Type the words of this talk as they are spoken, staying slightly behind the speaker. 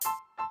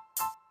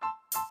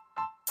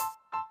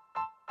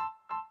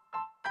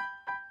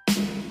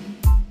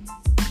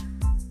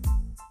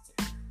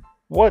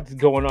What's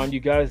going on, you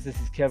guys? This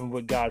is Kevin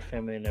with God,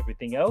 Family, and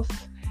Everything Else.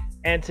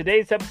 And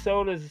today's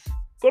episode is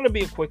going to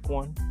be a quick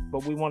one,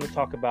 but we want to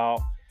talk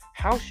about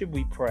how should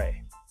we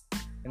pray?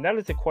 And that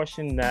is a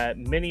question that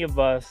many of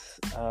us,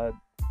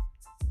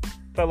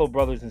 fellow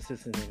brothers and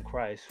sisters in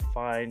Christ,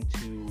 find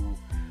to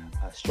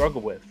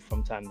struggle with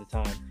from time to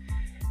time.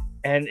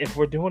 And if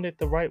we're doing it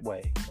the right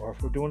way, or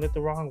if we're doing it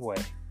the wrong way,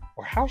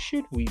 or how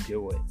should we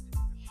do it?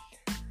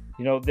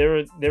 You know,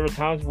 there are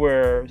times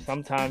where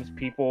sometimes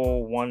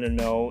people want to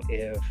know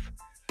if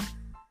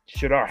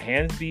should our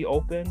hands be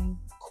open,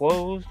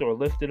 closed, or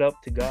lifted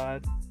up to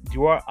God?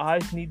 Do our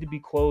eyes need to be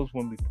closed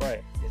when we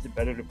pray? Is it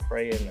better to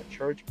pray in a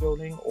church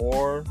building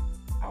or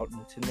out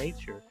into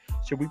nature?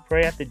 Should we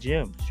pray at the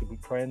gym? Should we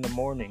pray in the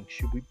morning?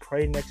 Should we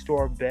pray next to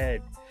our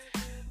bed?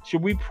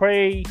 Should we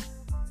pray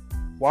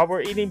while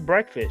we're eating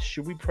breakfast?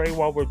 Should we pray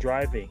while we're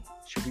driving?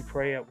 Should we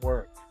pray at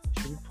work?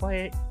 Should we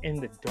pray in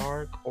the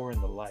dark or in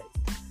the light?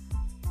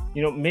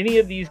 You know, many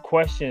of these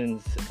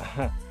questions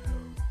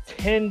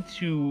tend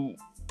to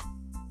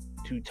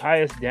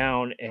tie us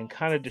down and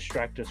kind of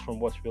distract us from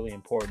what's really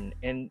important.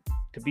 And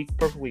to be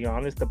perfectly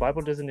honest, the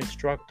Bible doesn't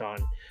instruct on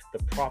the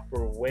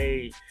proper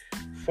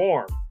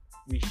form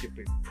we should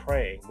be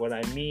praying. What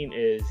I mean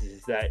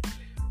is that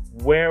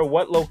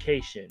what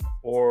location,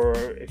 or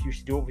if you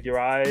should do it with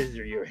your eyes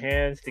or your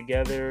hands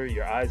together,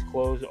 your eyes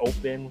closed,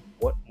 open,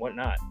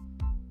 whatnot.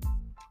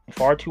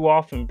 Far too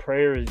often,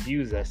 prayer is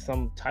used as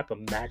some type of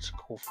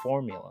magical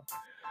formula.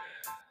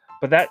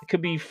 But that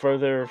could be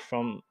further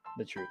from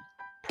the truth.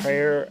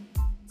 Prayer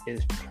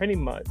is pretty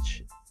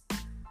much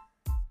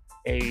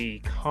a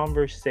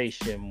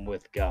conversation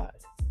with God.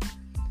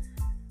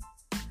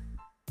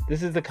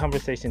 This is the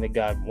conversation that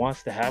God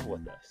wants to have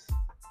with us.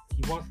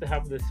 He wants to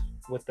have this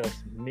with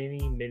us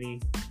many, many,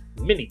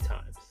 many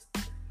times.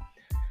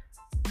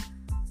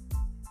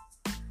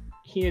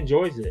 He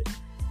enjoys it.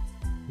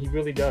 He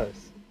really does.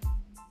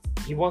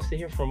 He wants to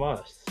hear from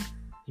us.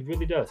 He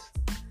really does.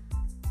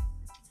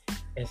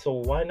 And so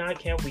why not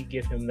can't we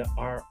give him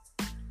our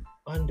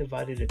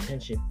undivided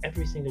attention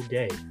every single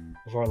day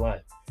of our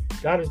life?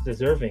 God is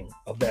deserving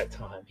of that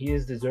time. He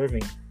is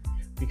deserving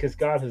because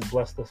God has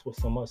blessed us with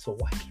so much. So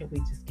why can't we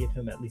just give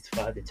him at least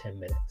 5 to 10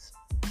 minutes?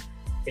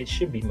 It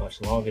should be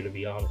much longer, to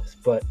be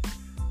honest, but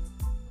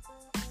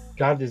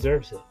God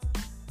deserves it.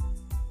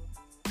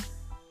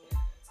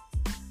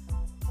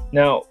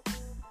 Now,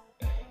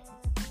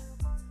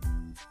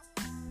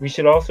 we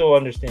should also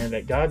understand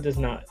that God does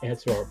not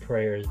answer our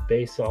prayers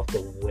based off the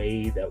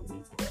way that we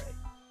pray.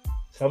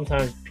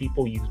 Sometimes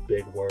people use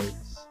big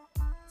words.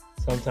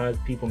 Sometimes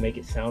people make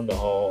it sound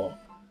all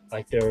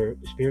like they're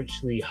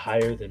spiritually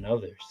higher than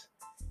others,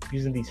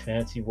 using these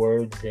fancy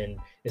words, and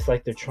it's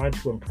like they're trying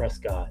to impress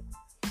God.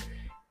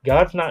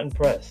 God's not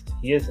impressed.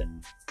 He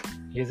isn't.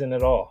 He isn't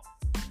at all.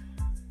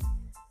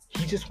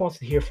 He just wants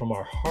to hear from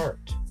our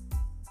heart.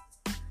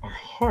 Our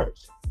heart.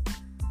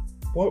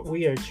 What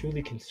we are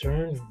truly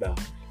concerned about,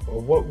 or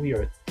what we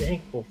are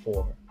thankful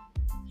for.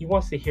 He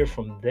wants to hear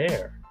from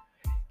there.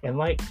 And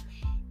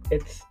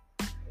it's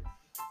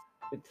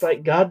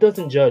like God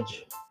doesn't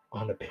judge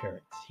on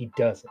appearance. He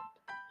doesn't.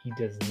 He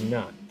does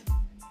not.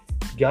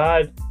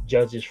 God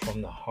judges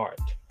from the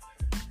heart.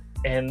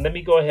 And let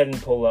me go ahead and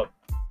pull up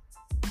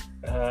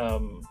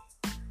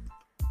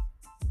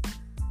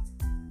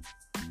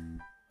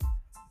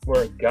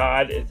where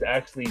God is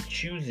actually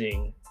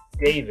choosing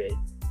David.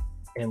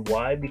 And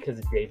why? Because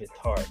of David's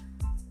heart.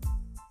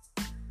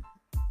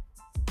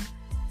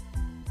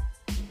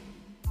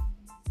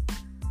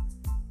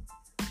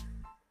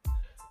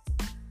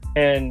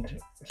 And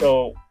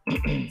so,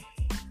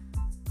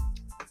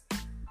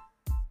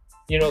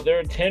 you know, there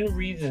are 10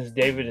 reasons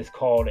David is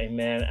called a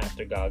man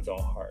after God's own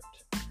heart.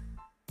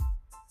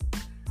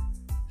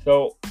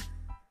 So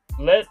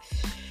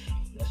let's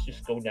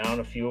just go down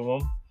a few of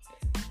them.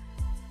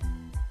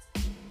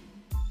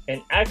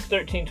 In Acts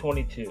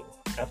 13:22,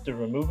 after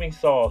removing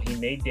Saul, he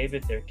made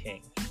David their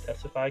king. He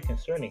testified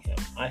concerning him,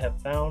 I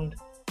have found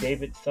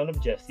David, son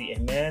of Jesse, a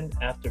man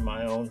after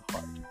my own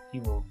heart. He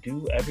will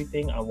do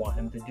everything I want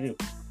him to do.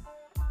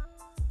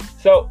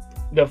 So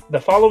the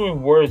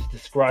following words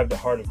describe the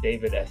heart of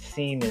David as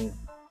seen in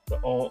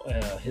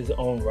his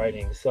own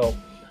writings. So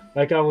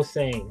like I was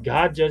saying,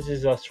 God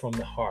judges us from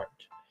the heart.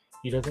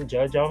 He doesn't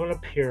judge on an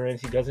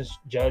appearance. He doesn't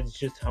judge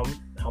just how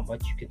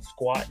much you can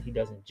squat. He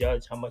doesn't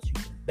judge how much you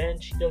can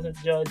bench. He doesn't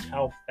judge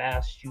how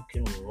fast you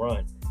can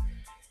run.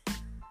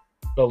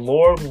 The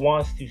Lord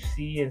wants to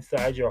see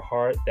inside your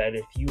heart that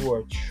if you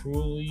are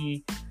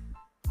truly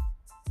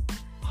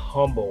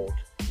humbled,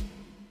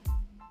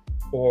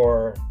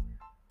 or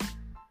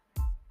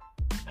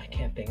I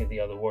can't think of the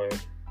other word.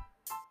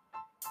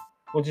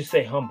 We'll just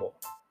say humble.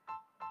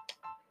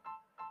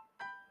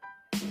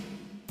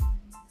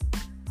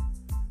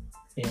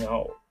 You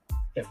know,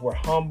 if we're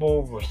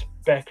humble,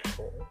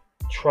 respectful,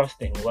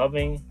 trusting,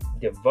 loving,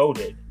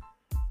 devoted,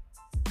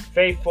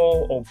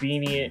 faithful,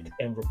 obedient,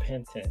 and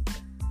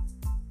repentant.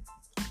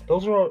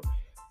 Those are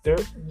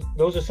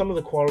some of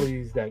the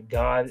qualities that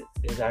God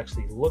is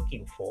actually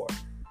looking for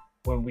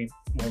when we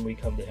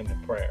come to him in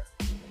prayer.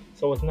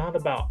 So it's not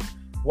about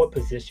what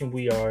position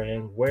we are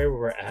in, where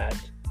we're at.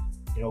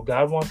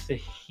 God wants to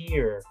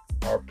hear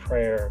our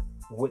prayer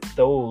with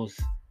those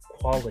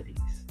qualities.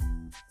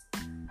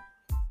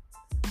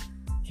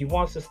 He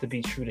wants us to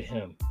be true to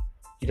him.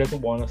 He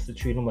doesn't want us to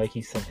treat him like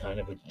he's some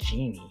kind of a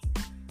genie,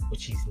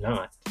 which he's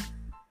not.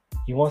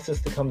 He wants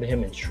us to come to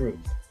him in truth.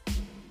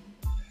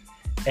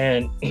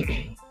 And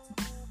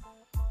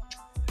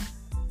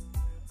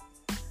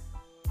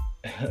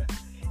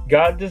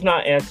God does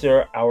not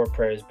answer our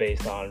prayers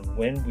based on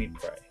when we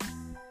pray.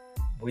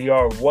 We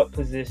are what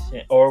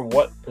position our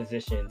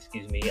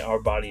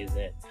body is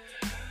in,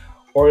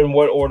 or in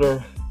what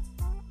order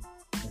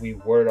we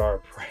word our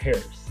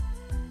prayers.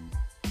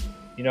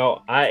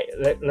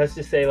 Let's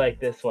just say like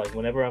this, like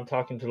whenever I'm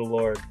talking to the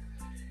Lord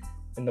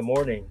in the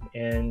morning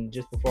and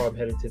just before I'm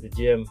headed to the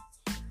gym,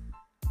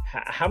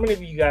 how many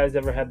of you guys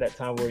ever had that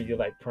time where you're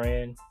like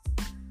praying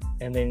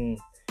and then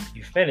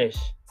you finish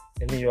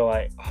and then you're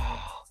like,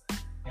 oh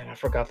man, I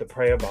forgot to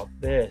pray about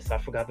this, I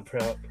forgot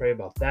to pray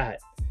about that,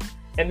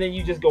 and then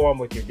you just go on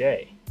with your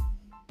day?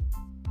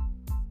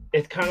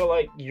 It's kind of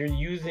like you're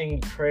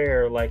using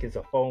prayer like it's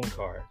a phone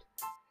card.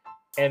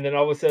 And then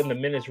all of a sudden the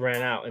minutes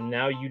ran out and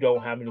now you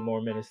don't have any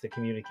more minutes to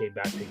communicate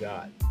back to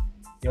God.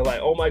 You're like,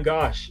 oh my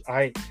gosh,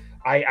 I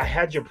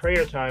had your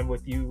prayer time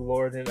with you,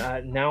 Lord, and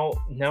now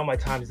my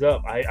time's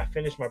up. I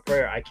finished my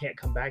prayer. I can't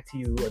come back to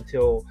you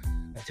until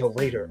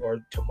later or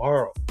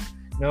tomorrow.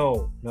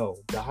 No,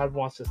 God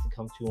wants us to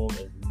come to him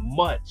as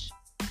much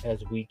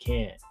as we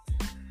can.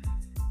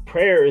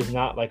 Prayer is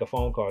not like a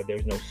phone card.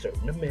 There's no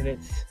certain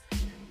minutes.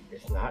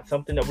 It's not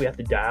something that we have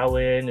to dial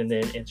in and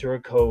then enter a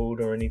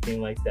code or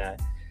anything like that.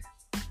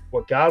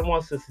 What God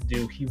wants us to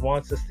do, he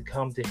wants us to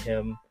come to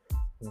him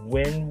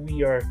when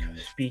we are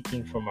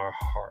speaking from our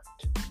heart.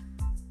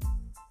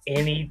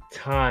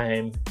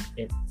 Anytime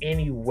and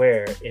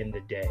anywhere in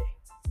the day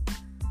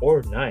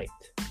or night.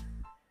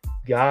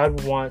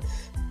 God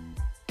wants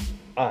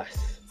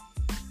us.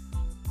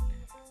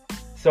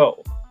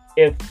 So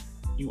if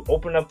you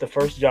open up to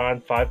 1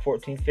 John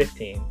 5:14-15,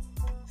 it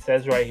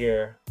says right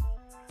here,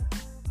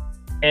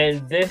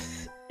 and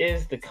this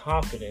is the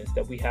confidence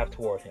that we have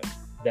toward him,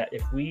 that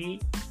if we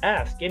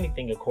ask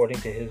anything according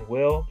to his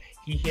will,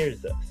 he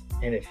hears us.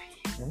 And if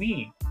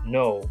we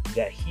know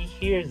that he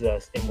hears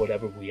us in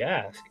whatever we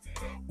ask,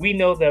 we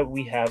know that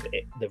we have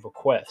the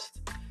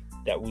request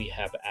that we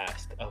have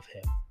asked of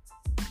him.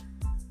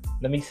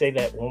 Let me say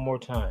that one more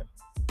time.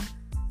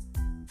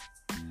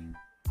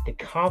 The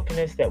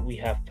confidence that we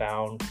have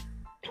found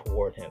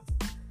toward him.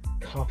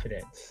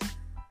 Confidence.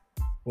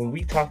 When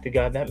we talk to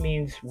God, that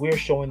means we're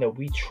showing that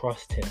we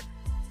trust him.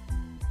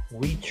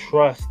 We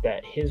trust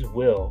that his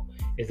will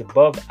is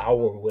above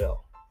our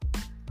will.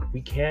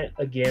 We can't,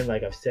 again,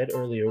 like I've said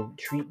earlier,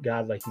 treat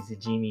God like he's a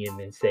genie and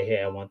then say,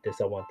 hey, I want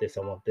this, I want this,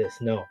 I want this.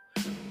 No.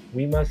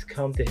 We must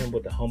come to him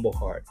with a humble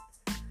heart,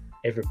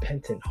 a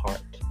repentant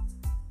heart.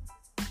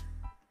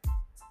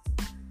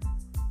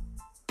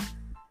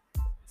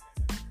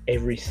 A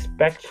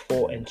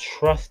respectful and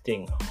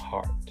trusting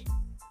heart.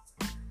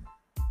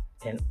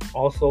 And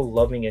also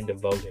loving and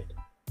devoted.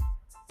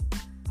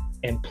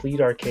 And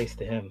plead our case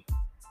to him.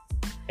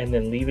 And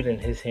then leave it in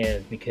his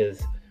hands,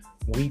 because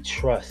we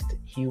trust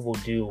he will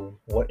do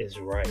what is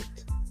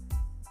right.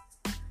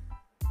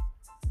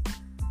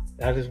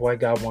 That is why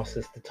God wants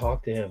us to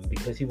talk to him,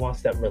 because he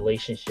wants that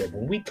relationship.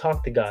 When we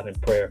talk to God in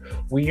prayer,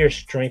 we are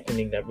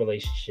strengthening that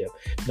relationship,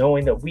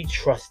 knowing that we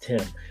trust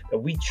him, that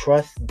we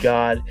trust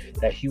God,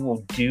 that he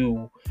will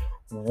do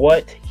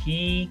what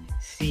he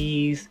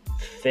sees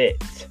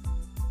fit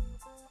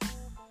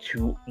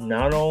to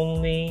not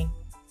only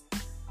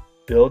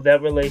build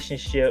that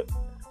relationship,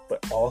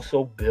 but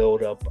also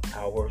build up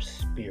our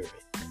spirit.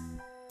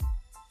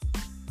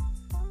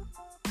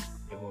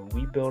 And when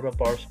we build up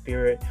our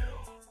spirit,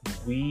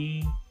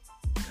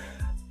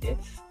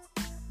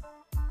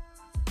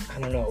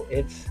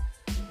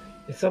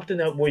 it's something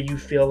that where you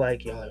feel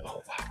like you're like,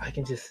 oh wow, I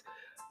can just,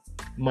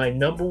 my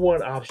number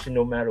one option,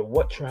 no matter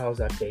what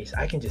trials I face,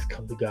 I can just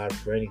come to God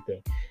for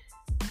anything.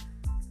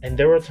 And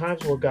there are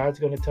times where God's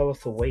going to tell us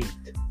to wait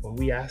when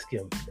we ask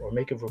him or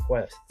make a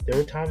request. There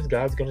are times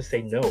God's going to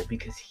say no,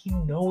 because he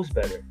knows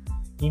better.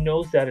 He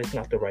knows that it's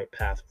not the right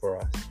path for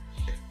us.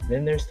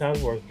 Then there's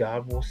times where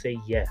God will say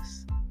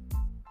yes.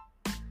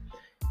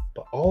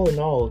 But all in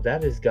all,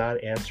 that is God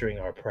answering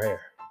our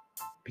prayer,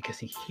 because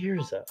he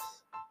hears us.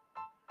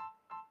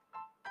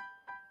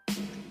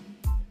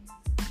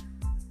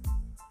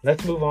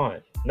 Let's move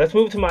on. Let's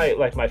move to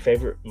my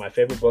favorite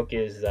book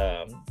is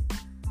the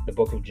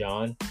book of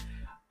John.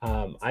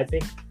 I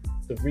think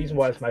the reason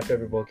why it's my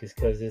favorite book is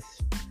because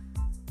it's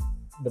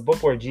the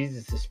book where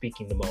Jesus is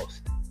speaking the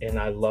most, and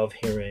I love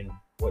hearing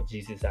what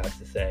Jesus has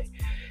to say.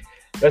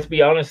 Let's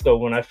be honest though,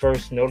 when I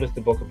first noticed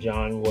the book of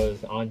John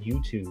was on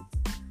YouTube,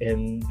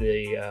 and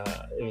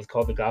it was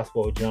called the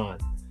Gospel of John,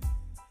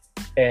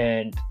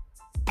 and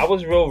I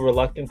was real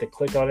reluctant to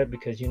click on it,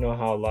 because you know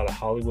how a lot of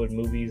Hollywood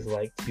movies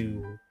like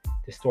to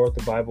distort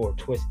the Bible or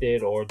twist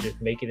it or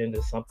just make it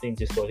into something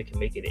just so they can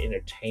make it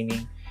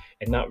entertaining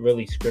and not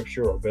really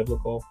scripture or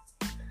biblical.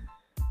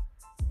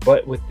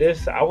 But with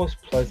this, I was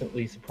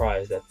pleasantly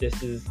surprised that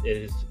this is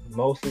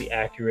mostly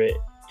accurate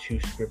to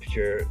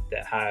scripture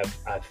that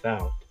I've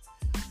found.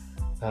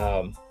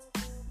 Um,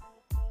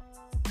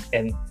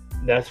 and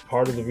that's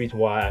part of the reason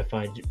why I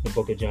find the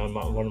book of John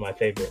one of my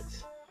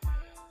favorites.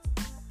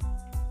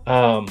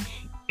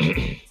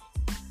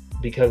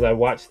 Because I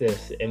watched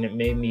this and it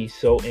made me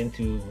so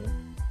into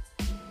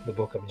the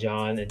book of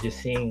John and just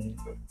seeing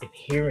and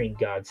hearing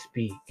God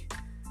speak.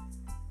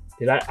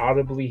 Did I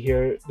audibly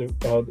hear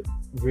the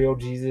real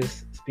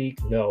Jesus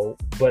speak? No,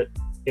 but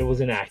it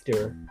was an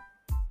actor.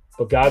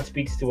 But God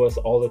speaks to us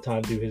all the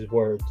time through his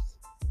words.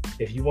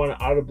 If you want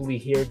to audibly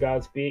hear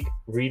God speak,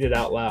 read it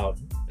out loud.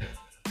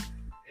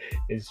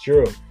 It's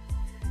true.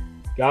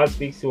 God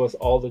speaks to us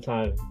all the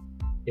time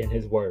in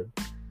his word.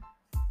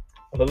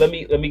 But let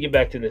me get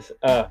back to this.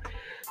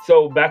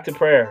 So back to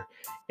prayer.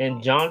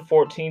 In John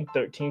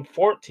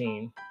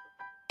 14:13-14,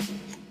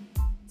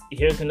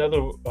 here's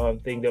another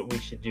thing that we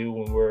should do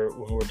when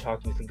we're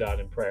talking to God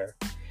in prayer.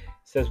 It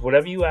says,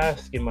 "Whatever you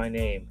ask in my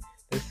name,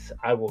 this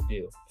I will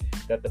do,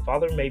 that the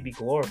Father may be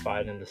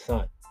glorified in the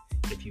Son.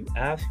 If you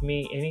ask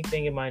me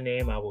anything in my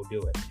name, I will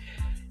do it."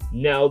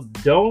 Now,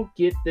 don't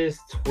get this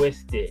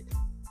twisted.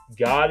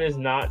 God is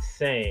not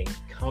saying,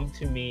 "Come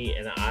to me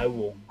and I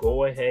will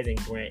go ahead and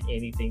grant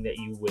anything that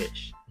you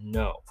wish."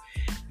 No.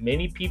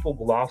 Many people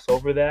gloss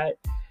over that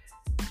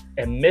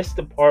and miss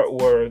the part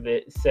where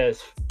it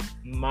says,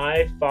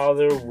 "My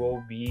Father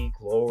will be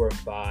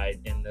glorified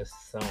in the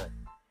Son."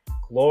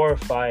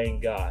 Glorifying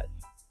God.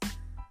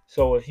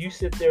 So if you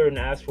sit there and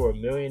ask for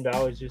 $1 million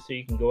just so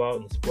you can go out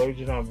and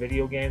splurge it on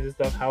video games and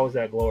stuff, how is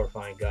that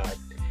glorifying God?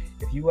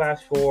 If you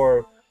ask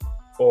for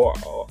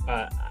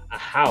a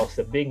house,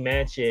 a big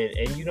mansion,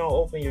 and you don't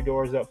open your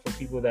doors up for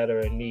people that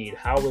are in need,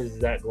 how is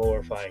that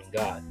glorifying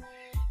God?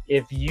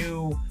 If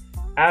you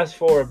ask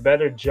for a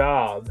better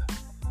job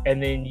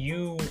and then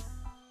you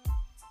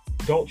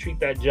don't treat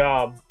that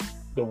job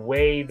the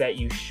way that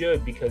you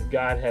should because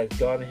God has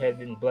gone ahead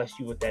and blessed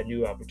you with that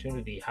new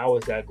opportunity, how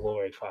is that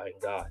glorifying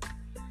God?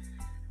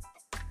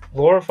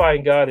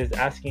 Glorifying God is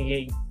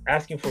asking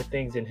for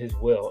things in his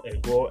will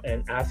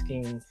and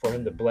asking for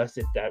him to bless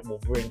it that will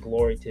bring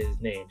glory to his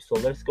name. So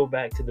let's go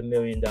back to the $1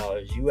 million.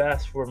 You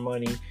ask for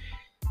money.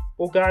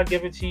 Will God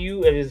give it to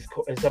you?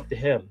 It's up to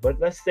him. But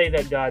let's say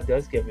that God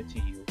does give it to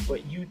you,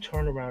 but you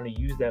turn around and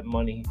use that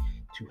money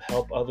to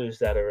help others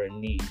that are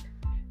in need,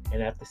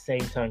 and at the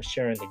same time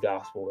sharing the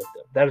gospel with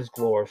them. That is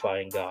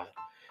glorifying God.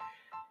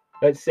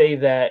 Let's say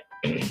that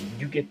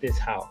you get this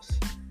house.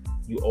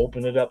 You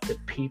open it up to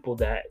people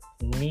that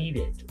need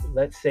it.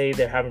 Let's say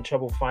they're having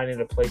trouble finding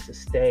a place to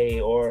stay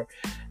or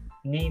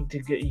need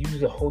to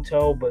use a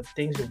hotel, but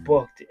things are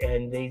booked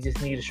and they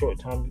just need a short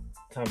time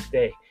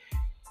stay.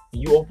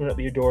 You open up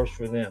your doors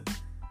for them.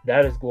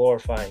 That is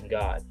glorifying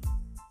God.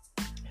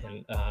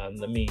 And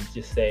let me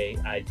just say,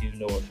 I do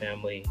know a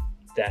family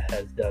that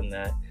has done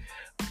that.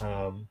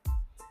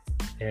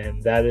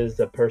 And that is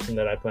the person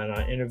that I plan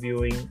on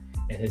interviewing.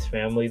 And his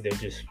family,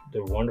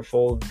 they're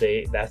wonderful.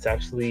 That's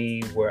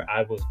actually where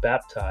I was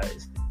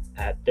baptized,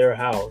 at their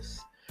house.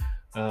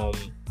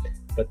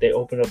 But they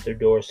open up their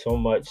doors so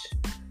much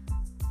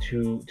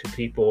to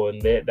people,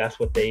 and that's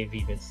what they've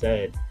even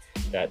said,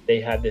 that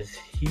they had this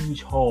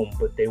huge home,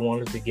 but they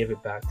wanted to give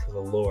it back to the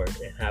Lord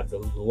and have the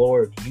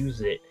Lord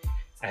use it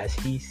as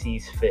he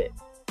sees fit.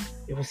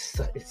 It's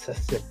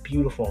such a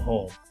beautiful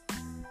home,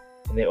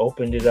 and they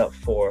opened it up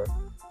for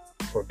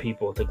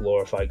people to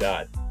glorify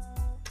God.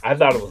 I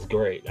thought it was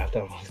great. They're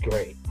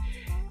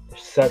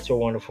such a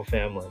wonderful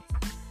family.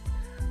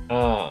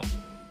 But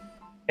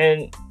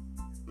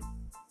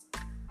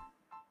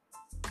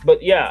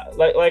yeah,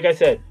 like I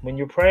said, when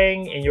you're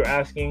praying and you're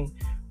asking,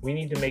 we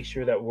need to make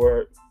sure that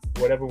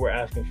whatever we're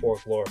asking for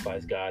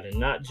glorifies God, and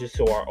not just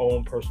so our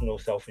own personal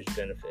selfish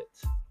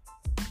benefits.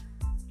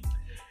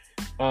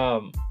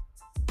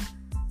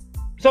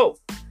 So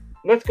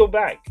let's go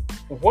back.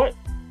 What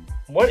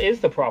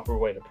is the proper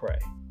way to pray?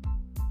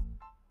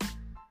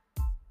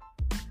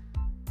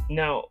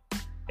 Now,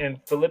 in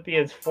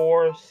Philippians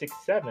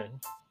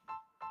 4:6-7,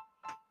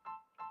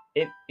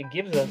 it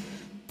gives us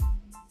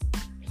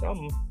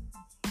some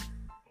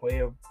way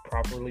of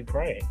properly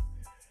praying.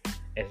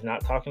 It's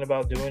not talking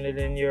about doing it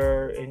in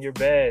your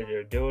bed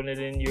or doing it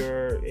in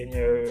your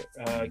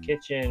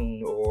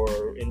kitchen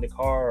or in the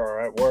car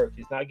or at work.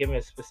 It's not giving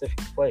a specific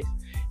place.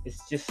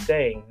 It's just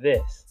saying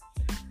this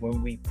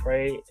when we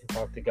pray and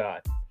talk to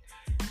God: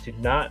 to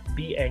not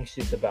be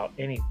anxious about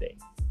anything,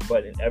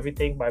 but in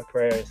everything by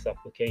prayer and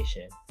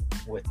supplication,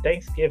 with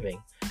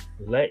thanksgiving,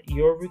 let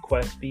your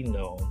requests be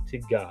known to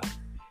God.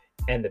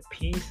 And the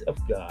peace of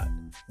God,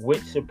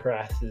 which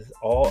surpasses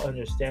all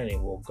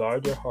understanding, will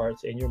guard your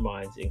hearts and your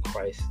minds in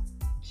Christ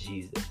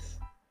Jesus.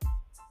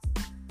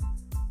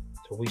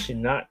 So we should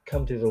not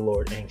come to the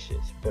Lord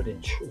anxious, but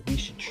we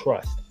should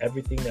trust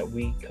everything that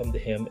we come to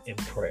him in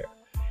prayer,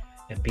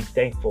 and be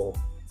thankful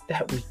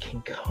that we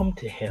can come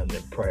to him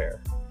in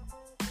prayer.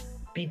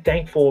 Be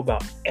thankful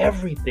about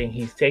everything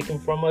he's taken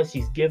from us,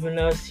 he's given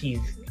us, he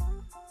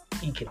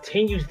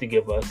continues to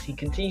give us, he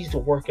continues to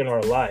work in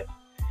our life.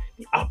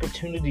 the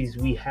opportunities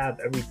we have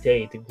every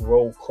day to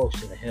grow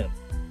closer to Him.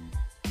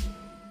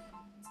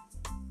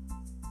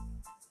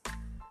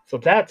 So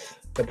that's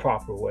the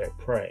proper way of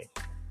praying.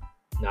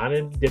 Not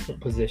in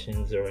different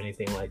positions or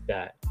anything like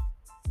that.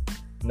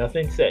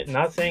 Nothing said,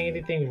 not saying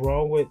anything's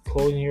wrong with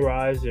closing your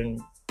eyes and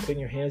putting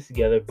your hands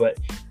together, but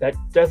that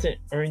doesn't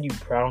earn you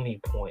brownie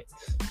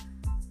points.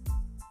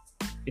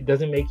 It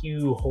doesn't make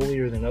you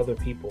holier than other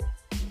people.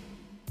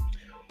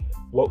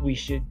 What we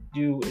should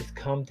do is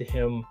come to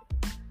Him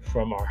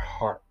from our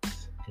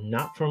hearts, and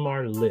not from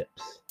our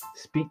lips.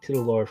 Speak to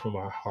the Lord from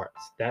our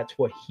hearts. That's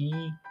what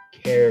He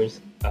cares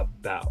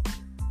about.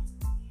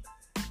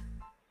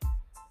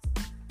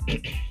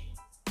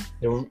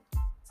 You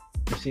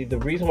see, the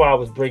reason why I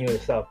was bringing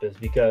this up is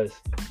because,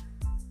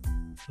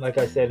 like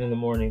I said in the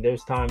morning,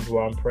 there's times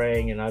where I'm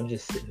praying and I'm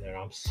just sitting there,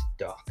 I'm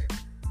stuck.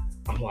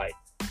 I'm like,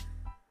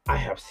 I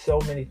have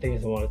so many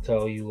things I want to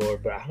tell you,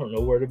 Lord, but I don't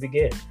know where to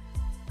begin.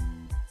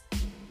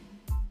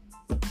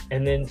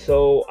 And then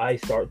so I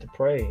start to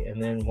pray.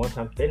 And then once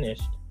I'm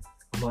finished,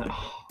 I'm like,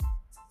 oh,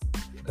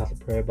 I forgot to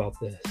pray about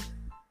this.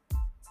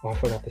 Oh, I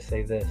forgot to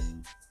say this.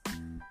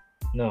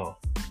 No.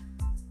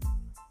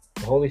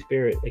 The Holy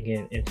Spirit,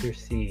 again,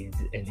 intercedes,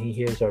 and He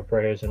hears our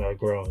prayers and our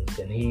groans,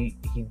 and He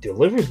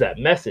delivers that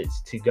message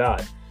to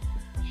God.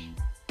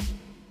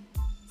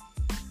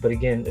 But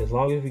again, as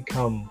long as we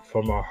come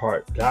from our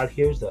heart, God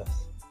hears us.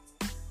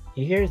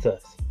 He hears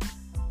us.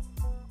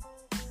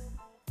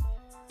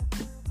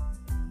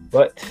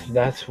 But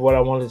that's what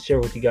I wanted to share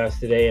with you guys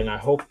today, and I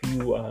hope you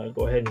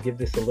go ahead and give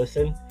this a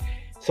listen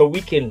so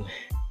we can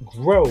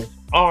grow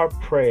our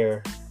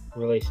prayer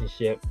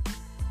relationship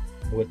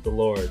with the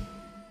Lord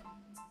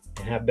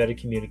and have better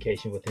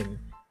communication with Him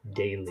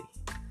daily.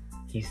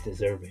 He's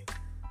deserving,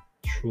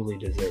 truly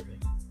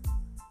deserving.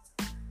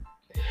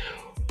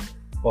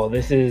 Well,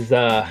 this is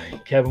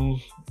Kevin,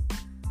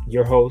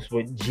 your host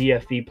with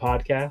GFE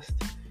Podcast.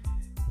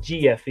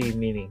 GFE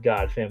meaning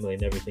God, family,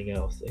 and everything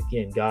else.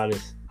 Again, God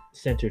is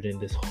centered in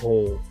this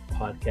whole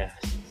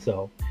podcast.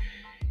 So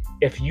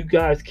if you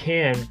guys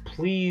can,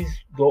 please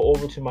go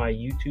over to my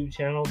YouTube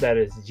channel. That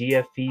is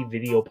GFE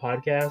Video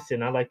Podcast.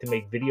 And I like to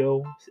make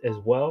videos as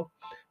well.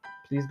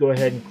 Please go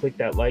ahead and click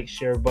that like,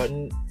 share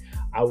button.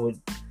 I would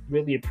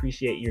really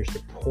appreciate your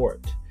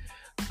support.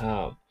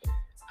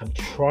 I'm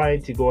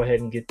trying to go ahead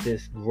and get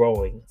this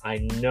growing. I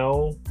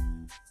know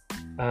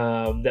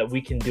that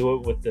we can do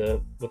it with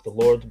the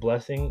Lord's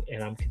blessing,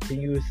 and I'm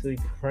continuously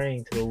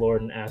praying to the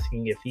Lord and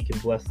asking if He can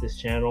bless this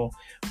channel,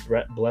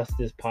 bless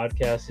this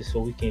podcast, just so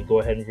we can go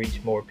ahead and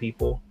reach more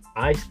people.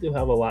 I still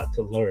have a lot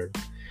to learn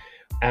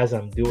as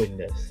I'm doing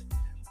this,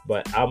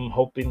 but I'm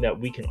hoping that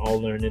we can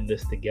all learn in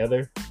this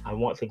together. I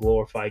want to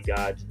glorify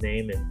God's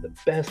name in the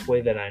best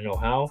way that I know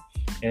how,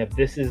 and if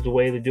this is the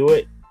way to do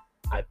it,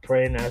 I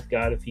pray and ask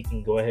God if He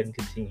can go ahead and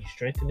continue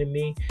strengthening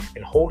me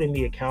and holding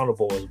me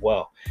accountable as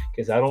well,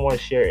 because I don't want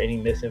to share any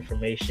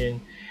misinformation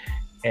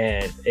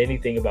and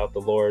anything about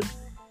the Lord.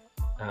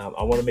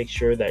 I want to make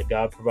sure that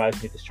God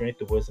provides me the strength,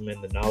 the wisdom,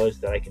 and the knowledge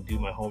that I can do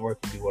my homework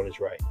and do what is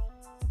right.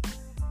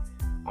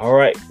 All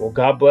right. Well,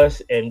 God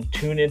bless, and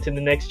tune into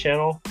the next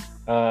channel.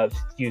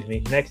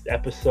 Next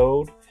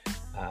episode.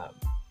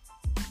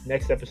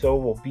 Next episode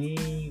will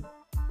be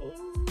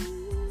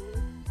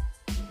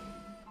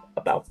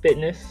about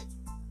fitness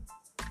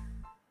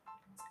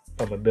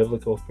from a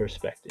biblical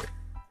perspective.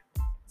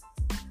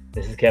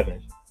 This is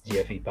Kevin,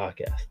 GFE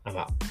Podcast. I'm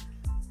out.